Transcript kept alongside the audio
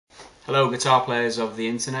Hello guitar players of the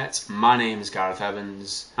internet, my name is Gareth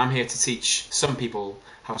Evans. I'm here to teach some people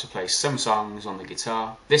how to play some songs on the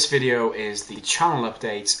guitar. This video is the channel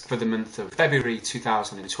update for the month of February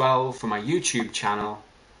 2012 for my YouTube channel,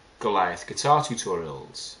 G0liath Guitar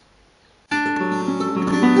Tutorials.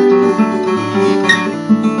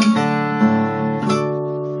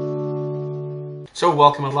 So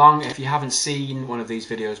welcome along. If you haven't seen one of these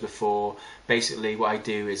videos before, basically what I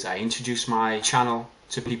do is I introduce my channel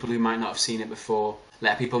to people who might not have seen it before,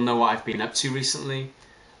 let people know what I've been up to recently,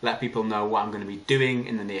 let people know what I'm going to be doing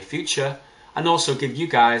in the near future, and also give you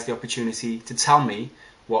guys the opportunity to tell me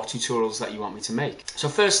what tutorials that you want me to make. So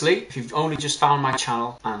firstly, if you've only just found my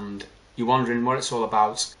channel and you're wondering what it's all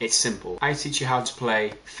about, it's simple. I teach you how to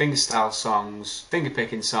play fingerstyle songs,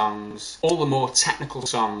 fingerpicking songs, all the more technical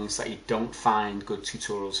songs that you don't find good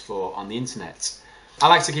tutorials for on the internet. I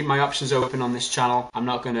like to keep my options open on this channel. I'm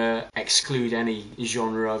not going to exclude any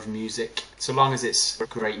genre of music. So long as it's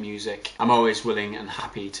great music, I'm always willing and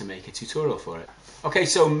happy to make a tutorial for it. Okay,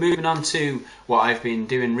 so moving on to what I've been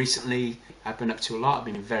doing recently. I've been up to a lot, I've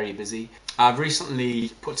been very busy. I've recently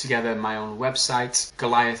put together my own website,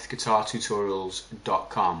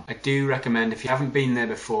 G0liathguitartutorials.com. I do recommend, if you haven't been there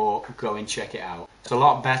before, go and check it out. It's a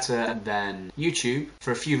lot better than YouTube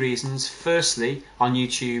for a few reasons. Firstly, on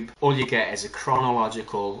YouTube, all you get is a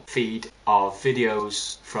chronological feed of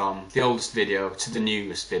videos from the oldest video to the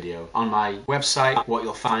newest video. On my website, what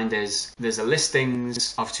you'll find is there's a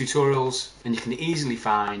listings of tutorials, and you can easily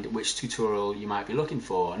find which tutorial you might be looking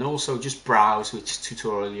for, and also just browse which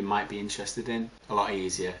tutorial you might be interested in. A lot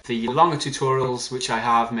easier. The longer tutorials, which I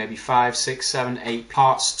have maybe 5, 6, 7, 8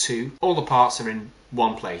 parts to, all the parts are in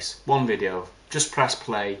one place, one video. Just press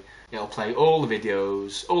play, it'll play all the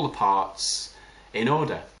videos, all the parts in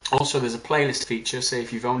order. Also there's a playlist feature, so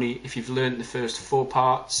if you've learned the first 4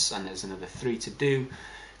 parts and there's another 3 to do,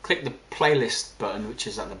 click the playlist button, which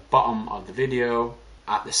is at the bottom of the video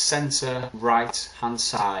at the center right hand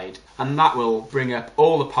side, and that will bring up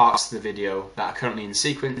all the parts of the video that are currently in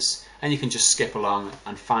sequence, and you can just skip along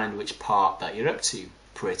and find which part that you're up to.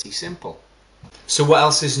 Pretty simple. So what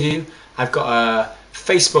else is new? I've got a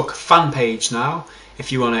Facebook fan page now.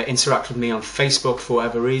 If you want to interact with me on Facebook for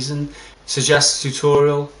whatever reason, suggest a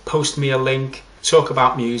tutorial, post me a link, talk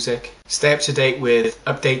about music, stay up to date with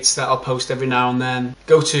updates that I'll post every now and then.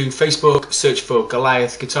 Go to Facebook, search for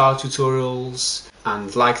G0liath Guitar Tutorials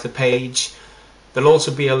and like the page. There'll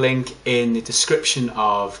also be a link in the description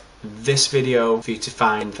of this video for you to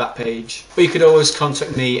find that page. Or you could always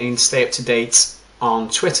contact me and stay up to date on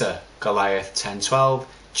Twitter, G0liath1012,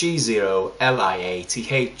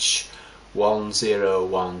 G0liath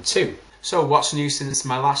 1012. So what's new since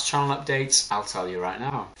my last channel update? I'll tell you right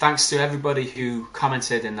now. Thanks to everybody who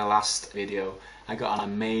commented in the last video. I got an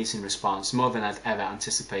amazing response, more than I'd ever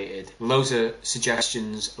anticipated. Loads of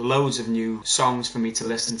suggestions, loads of new songs for me to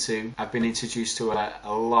listen to. I've been introduced to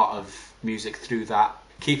a lot of music through that.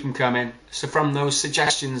 Keep them coming. So from those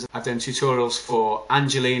suggestions, I've done tutorials for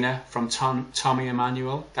Angelina from Tommy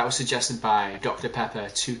Emmanuel. That was suggested by Dr. Pepper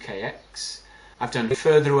 2KX. I've done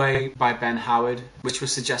Further Away by Ben Howard, which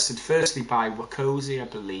was suggested firstly by Wakozy, I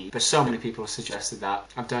believe, but so many people have suggested that.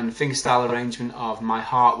 I've done fingerstyle arrangement of My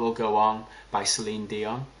Heart Will Go On by Celine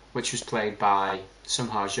Dion, which was played by Sung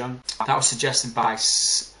Ha Jung. That was suggested by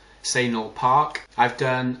Saynul Park. I've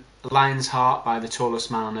done Lion's Heart by The Tallest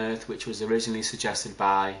Man on Earth, which was originally suggested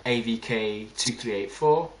by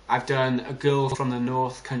AVK2384. I've done A Girl from the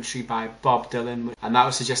North Country by Bob Dylan, and that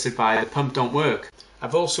was suggested by The Pump Don't Work.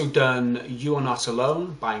 I've also done You Are Not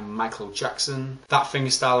Alone by Michael Jackson. That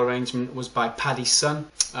fingerstyle arrangement was by Paddy Sun.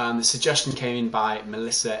 The suggestion came in by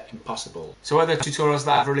Melissa Impossible. So other tutorials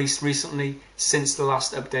that I've released recently since the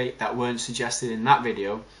last update that weren't suggested in that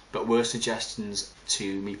video, but were suggestions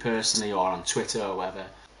to me personally or on Twitter or whatever.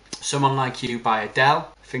 Someone Like You by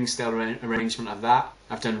Adele, fingerstyle arrangement of that.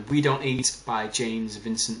 I've done We Don't Eat by James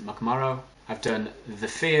Vincent McMorrow. I've done The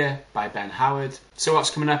Fear by Ben Howard. So what's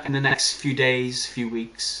coming up in the next few days, few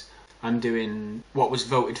weeks? I'm doing what was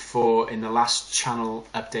voted for in the last channel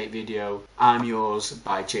update video, I'm Yours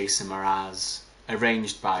by Jason Mraz,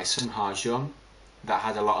 arranged by Sung Ha Jung. That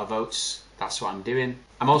had a lot of votes. That's what I'm doing.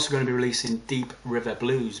 I'm also going to be releasing Deep River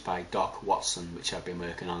Blues by Doc Watson, which I've been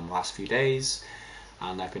working on the last few days,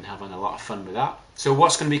 and I've been having a lot of fun with that. So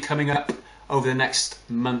what's going to be coming up over the next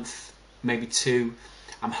month, maybe 2,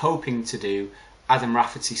 I'm hoping to do Adam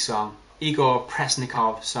Rafferty song, Igor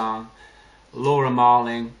Presnikov song, Laura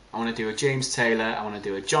Marling, I want to do a James Taylor, I want to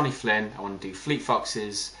do a Johnny Flynn, I want to do Fleet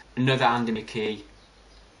Foxes, another Andy McKee.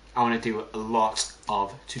 I want to do a lot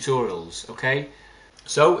of tutorials, okay?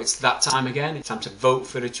 So it's that time again, it's time to vote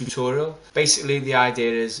for a tutorial. Basically the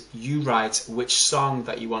idea is you write which song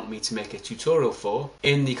that you want me to make a tutorial for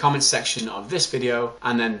in the comments section of this video,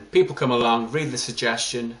 and then people come along, read the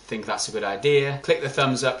suggestion, think that's a good idea, click the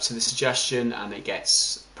thumbs up to the suggestion, and it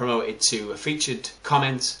gets promoted to a featured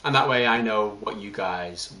comment, and that way I know what you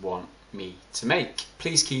guys want me to make.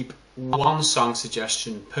 Please keep one song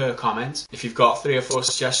suggestion per comment. If you've got 3 or 4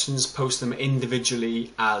 suggestions, post them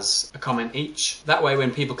individually as a comment each. That way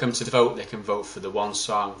when people come to vote, they can vote for the one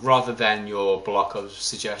song rather than your block of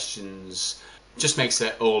suggestions. Just makes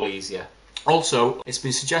it all easier. Also, it's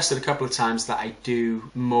been suggested a couple of times that I do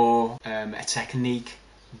more a technique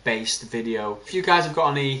based video. If you guys have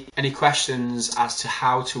got any questions as to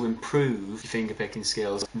how to improve your finger picking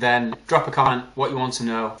skills, then drop a comment what you want to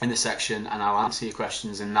know in the section and I'll answer your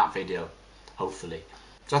questions in that video, hopefully.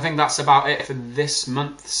 So I think that's about it for this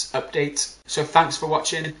month's update. So thanks for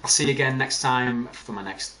watching. I'll see you again next time for my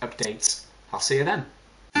next update. I'll see you then.